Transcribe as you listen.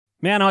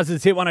Mount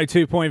Isa's Hit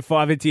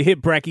 102.5. It's your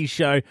Hit Brekkie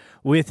show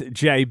with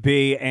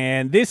JB.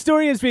 And this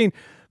story has been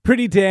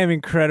pretty damn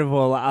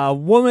incredible. A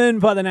woman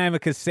by the name of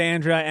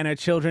Cassandra and her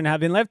children have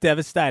been left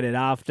devastated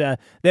after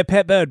their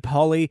pet bird,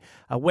 Polly,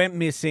 went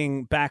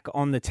missing back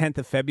on the 10th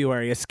of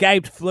February.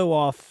 Escaped, flew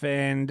off,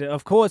 and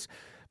of course,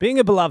 being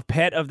a beloved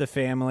pet of the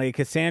family,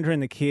 Cassandra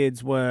and the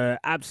kids were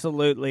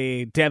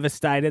absolutely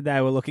devastated.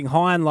 They were looking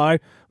high and low,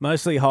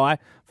 mostly high,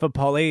 for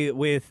Polly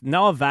with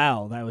no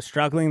avail. They were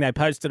struggling. They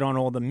posted on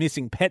all the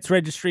missing pets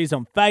registries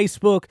on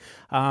Facebook.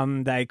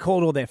 They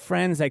called all their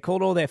friends. They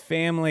called all their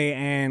family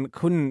and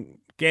couldn't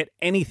get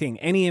anything,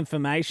 any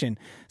information.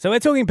 So we're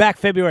talking back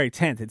February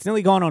 10th. It's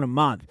nearly gone on a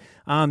month.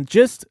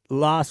 Just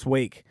last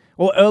week,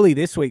 or early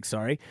this week,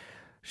 sorry,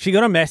 she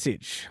got a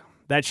message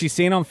that she's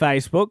seen on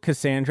Facebook,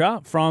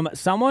 Cassandra, from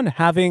someone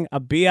having a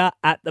beer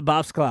at the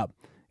Buffs Club.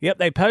 Yep,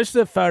 they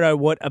posted a photo of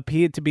what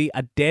appeared to be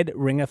a dead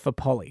ringer for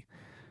Polly.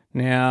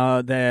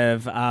 Now,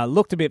 they've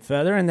looked a bit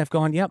further and they've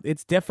gone, yep,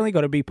 it's definitely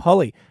got to be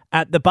Polly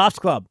at the Buffs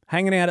Club,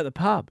 hanging out at the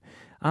pub.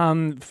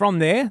 From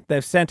there,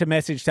 they've sent a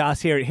message to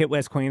us here at Hit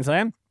West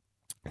Queensland,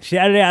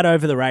 shouted it out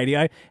over the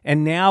radio,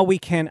 and now we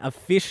can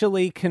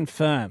officially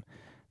confirm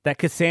that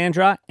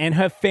Cassandra and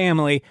her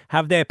family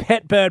have their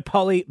pet bird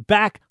Polly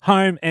back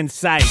home and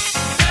safe.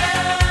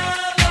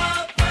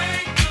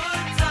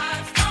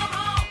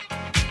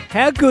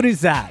 How good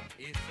is that?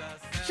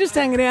 Just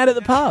hanging out at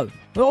the pub.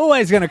 We're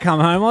always going to come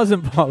home,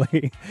 wasn't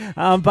Polly?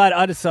 But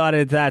I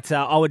decided that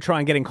I would try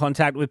and get in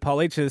contact with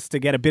Polly just to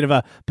get a bit of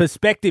a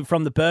perspective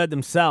from the bird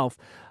themselves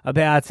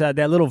about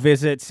their little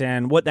visits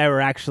and what they were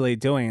actually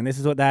doing. And this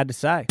is what they had to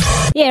say.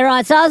 Yeah,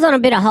 right. So I was on a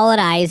bit of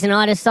holidays and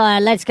I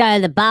decided let's go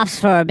to the Buffs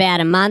for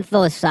about a month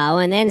or so.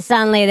 And then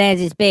suddenly there's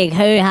this big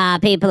hoo-ha.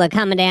 People are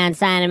coming down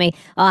saying to me,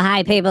 oh,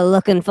 hey, people are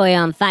looking for you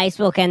on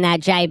Facebook, and that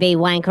JB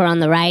wanker on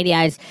the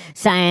radio's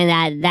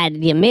saying that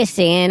you're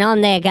missing. And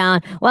I'm there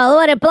going, well,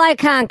 what a bloke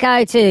can't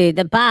go to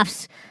the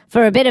Buffs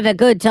for a bit of a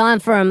good time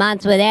for a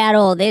month without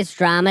all this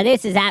drama.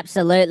 This is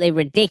absolutely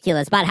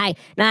ridiculous. But hey,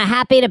 no,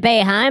 happy to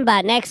be home.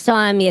 But next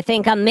time you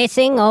think I'm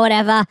missing or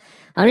whatever,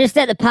 I'm just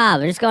at the pub.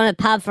 I'm just going to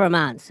the pub for a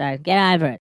month. So get over it.